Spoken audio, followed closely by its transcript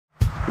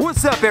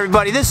What's up,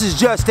 everybody? This is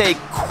just a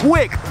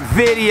quick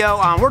video.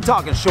 We're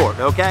talking short,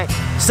 okay?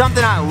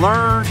 Something I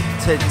learned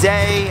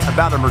today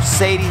about a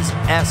Mercedes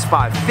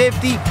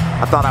S550.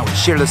 I thought I would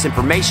share this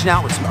information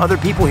out with some other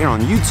people here on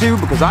YouTube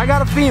because I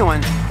got a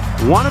feeling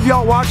one of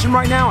y'all watching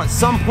right now at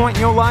some point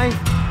in your life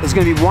is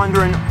going to be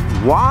wondering,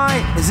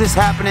 why is this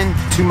happening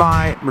to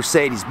my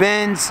Mercedes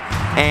Benz?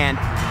 And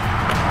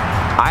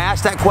I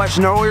asked that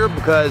question earlier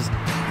because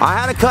I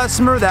had a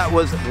customer that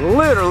was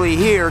literally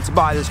here to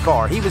buy this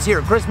car. He was here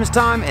at Christmas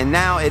time and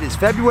now it is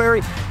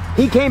February.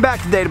 He came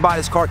back today to buy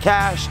this car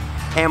cash,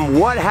 and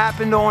what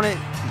happened on it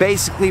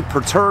basically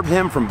perturbed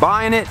him from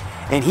buying it,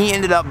 and he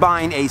ended up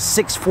buying a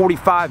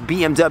 645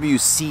 BMW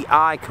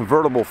CI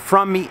convertible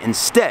from me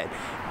instead.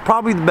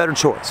 Probably the better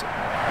choice.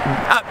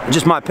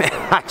 Just my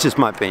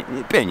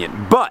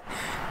opinion. But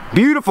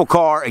beautiful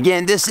car.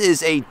 Again, this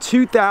is a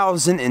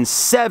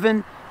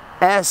 2007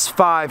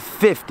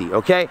 S550,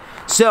 okay?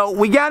 So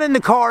we got in the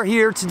car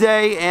here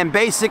today, and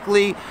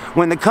basically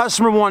when the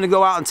customer wanted to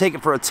go out and take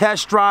it for a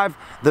test drive,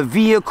 the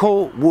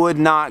vehicle would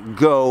not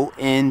go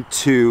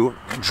into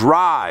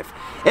drive.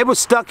 It was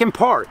stuck in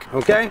park,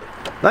 okay?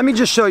 Let me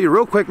just show you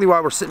real quickly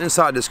while we're sitting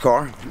inside this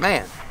car.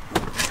 Man.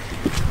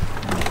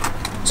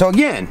 So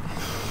again,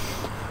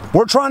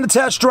 we're trying to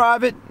test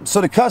drive it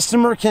so the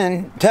customer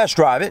can test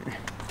drive it.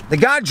 The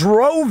guy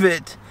drove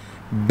it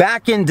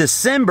back in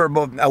December,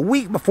 but a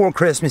week before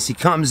Christmas, he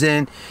comes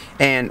in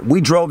and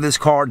we drove this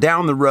car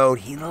down the road.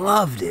 He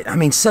loved it. I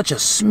mean, such a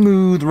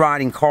smooth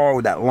riding car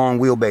with that long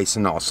wheelbase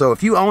and all. So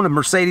if you own a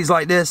Mercedes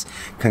like this,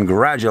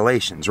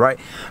 congratulations, right?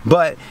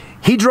 But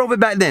he drove it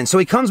back then. So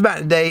he comes back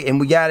today and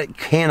we got it,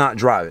 cannot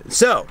drive it.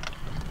 So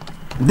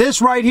this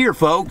right here,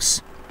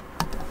 folks,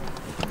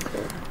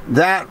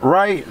 that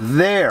right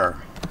there,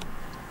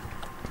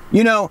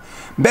 you know,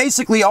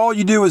 basically all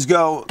you do is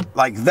go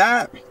like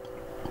that,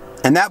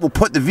 and that will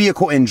put the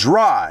vehicle in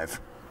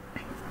drive,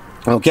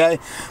 okay?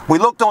 We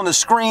looked on the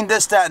screen,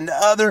 this, that, and the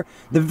other.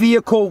 The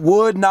vehicle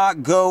would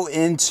not go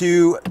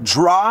into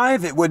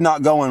drive. It would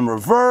not go in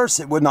reverse.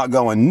 It would not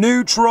go in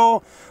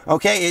neutral,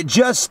 okay? It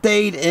just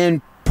stayed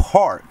in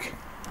park.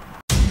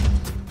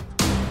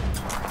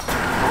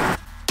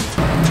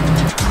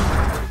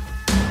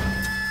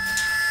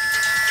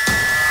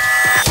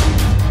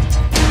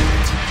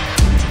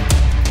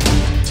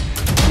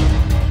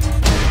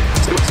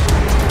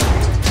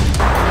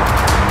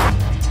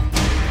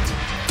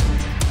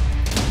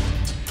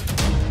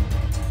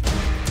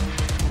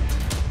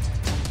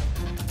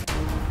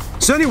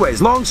 So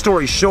anyways, long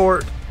story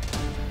short,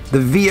 the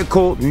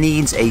vehicle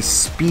needs a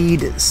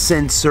speed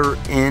sensor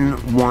in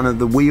one of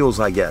the wheels,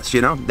 I guess,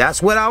 you know?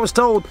 That's what I was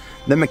told.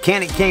 The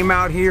mechanic came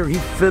out here, he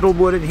fiddled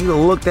with it, he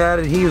looked at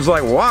it, he was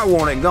like, well, I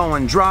want it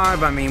going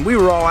drive. I mean, we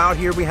were all out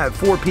here, we had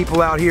 4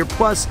 people out here,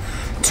 plus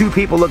 2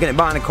 people looking at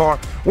buying a car.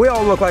 We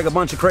all look like a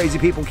bunch of crazy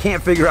people,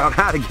 can't figure out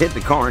how to get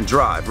the car and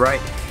drive,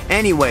 right?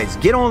 Anyways,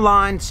 get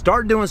online,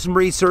 start doing some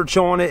research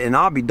on it, and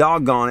I'll be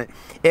doggone it.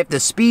 If the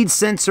speed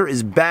sensor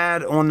is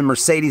bad on the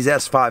Mercedes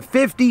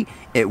S550,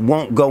 it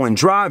won't go in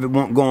drive, it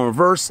won't go in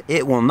reverse,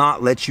 it will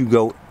not let you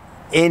go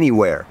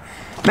anywhere.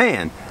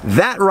 Man,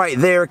 that right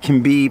there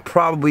can be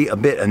probably a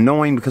bit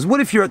annoying, because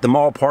what if you're at the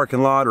mall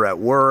parking lot or at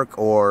work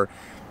or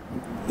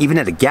even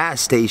at a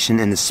gas station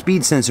and the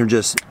speed sensor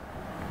just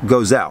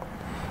goes out?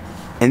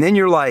 And then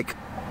you're like,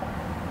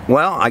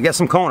 well, I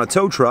guess I'm calling a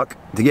tow truck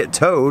to get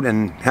towed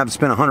and have to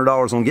spend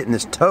 $100 on getting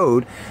this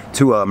towed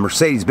to a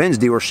Mercedes Benz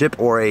dealership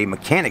or a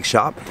mechanic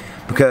shop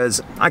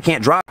because I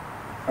can't drive.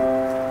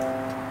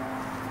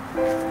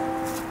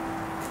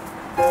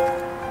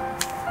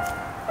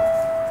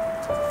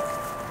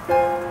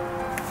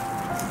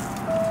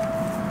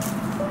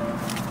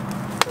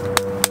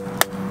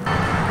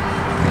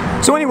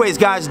 So anyways,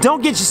 guys,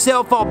 don't get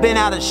yourself all bent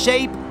out of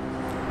shape.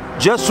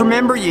 Just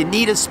remember, you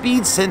need a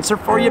speed sensor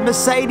for your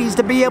Mercedes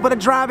to be able to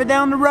drive it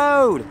down the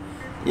road.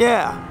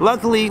 Yeah,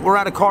 luckily we're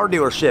at a car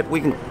dealership.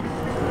 We can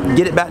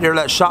get it back there to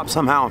that shop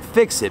somehow and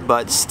fix it,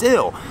 but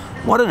still,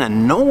 what an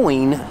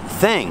annoying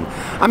thing.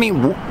 I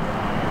mean,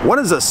 what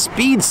does a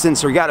speed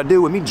sensor got to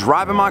do with me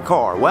driving my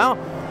car? Well,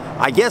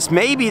 I guess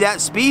maybe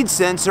that speed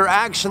sensor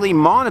actually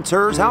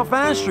monitors how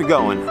fast you're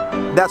going.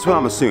 That's what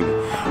I'm assuming.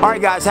 All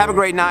right, guys, have a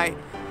great night.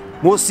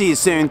 We'll see you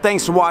soon.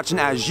 Thanks for watching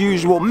as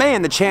usual.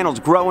 Man, the channel's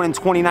growing in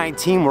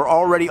 2019. We're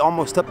already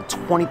almost up to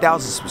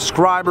 20,000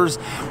 subscribers.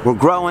 We're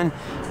growing.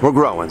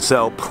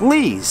 So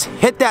please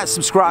hit that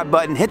subscribe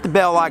button, hit the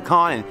bell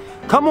icon, and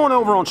come on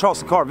over on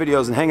Charleston Car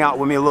videos and hang out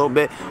with me a little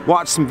bit.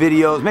 Watch some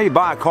videos, maybe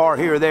buy a car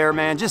here or there,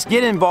 man. Just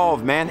get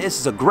involved, man. This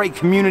is a great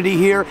community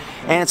here,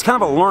 and it's kind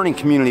of a learning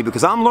community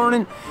because I'm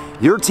learning,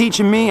 you're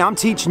teaching me, I'm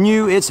teaching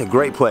you. It's a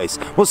great place.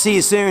 We'll see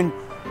you soon.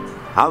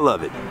 I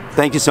love it.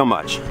 Thank you so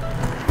much.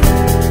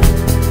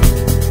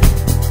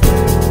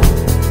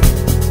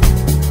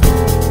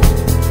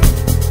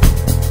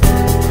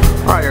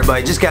 Alright,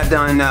 everybody, just got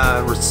done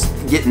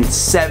getting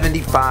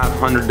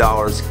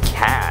 $7,500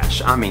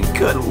 cash. I mean,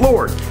 good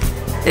Lord.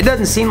 It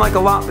doesn't seem like a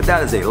lot, but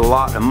that is a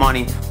lot of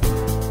money.